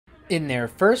In their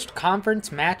first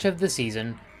conference match of the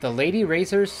season, the Lady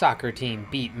Racers soccer team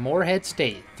beat Morehead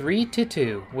State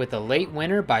 3-2 with a late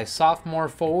winner by sophomore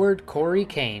forward Cori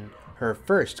Cain, her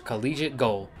first collegiate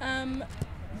goal.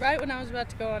 Right when I was about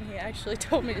to go on, he actually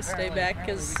told me to stay back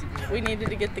because we needed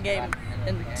to get the game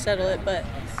and settle it. But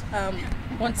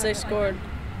once they scored,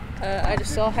 I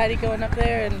just saw Hattie going up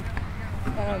there, and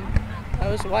I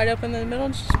was wide open in the middle,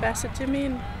 and she just passed it to me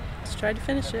and just tried to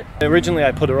finish it. Originally,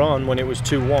 I put her on when it was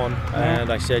 2-1,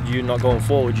 and I said, "You're not going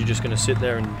forward. You're just going to sit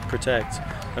there and protect."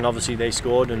 And obviously, they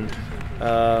scored, and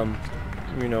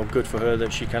you know, good for her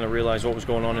that she kind of realised what was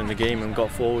going on in the game and got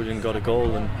forward and got a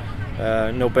goal.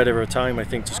 And no better a time, I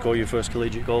think, to score your first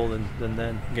collegiate goal than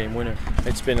then, game winner.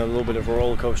 It's been a little bit of a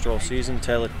roller coaster all season.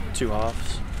 Tailored two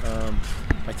halves.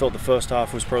 I thought the first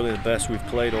half was probably the best we've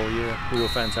played all year. We were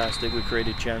fantastic. We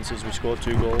created chances. We scored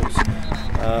 2 goals.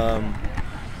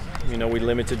 You know, we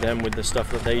limited them with the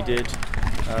stuff that they did.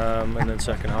 And then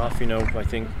second half, you know, I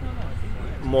think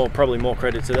probably more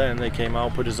credit to them. They came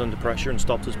out, put us under pressure, and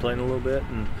stopped us playing a little bit.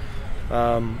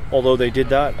 And although they did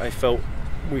that, I felt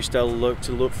we still looked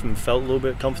and felt a little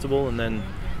bit comfortable. And then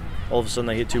all of a sudden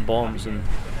they hit 2 bombs, and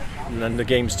then the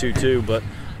game's 2-2. But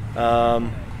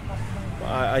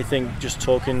I think just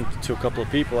talking to a couple of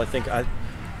people, I think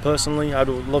personally, I'd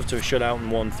love to have shut out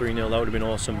and won 3-0. That would have been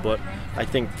awesome. But I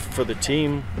think for the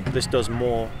team, this does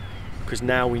more, because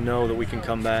now we know that we can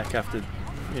come back after,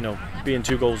 you know, being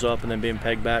 2 goals up and then being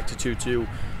pegged back to 2-2.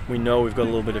 We know we've got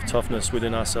a little bit of toughness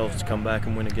within ourselves to come back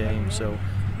and win a game. So,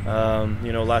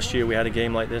 you know, last year we had a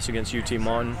game like this against UT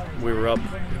Martin. We were up,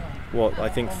 I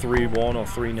think 3-1 or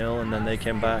 3-0, and then they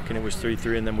came back and it was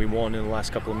 3-3, and then we won in the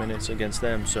last couple of minutes against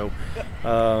them. So,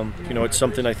 you know, it's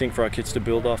something I think for our kids to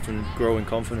build off and grow in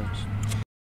confidence.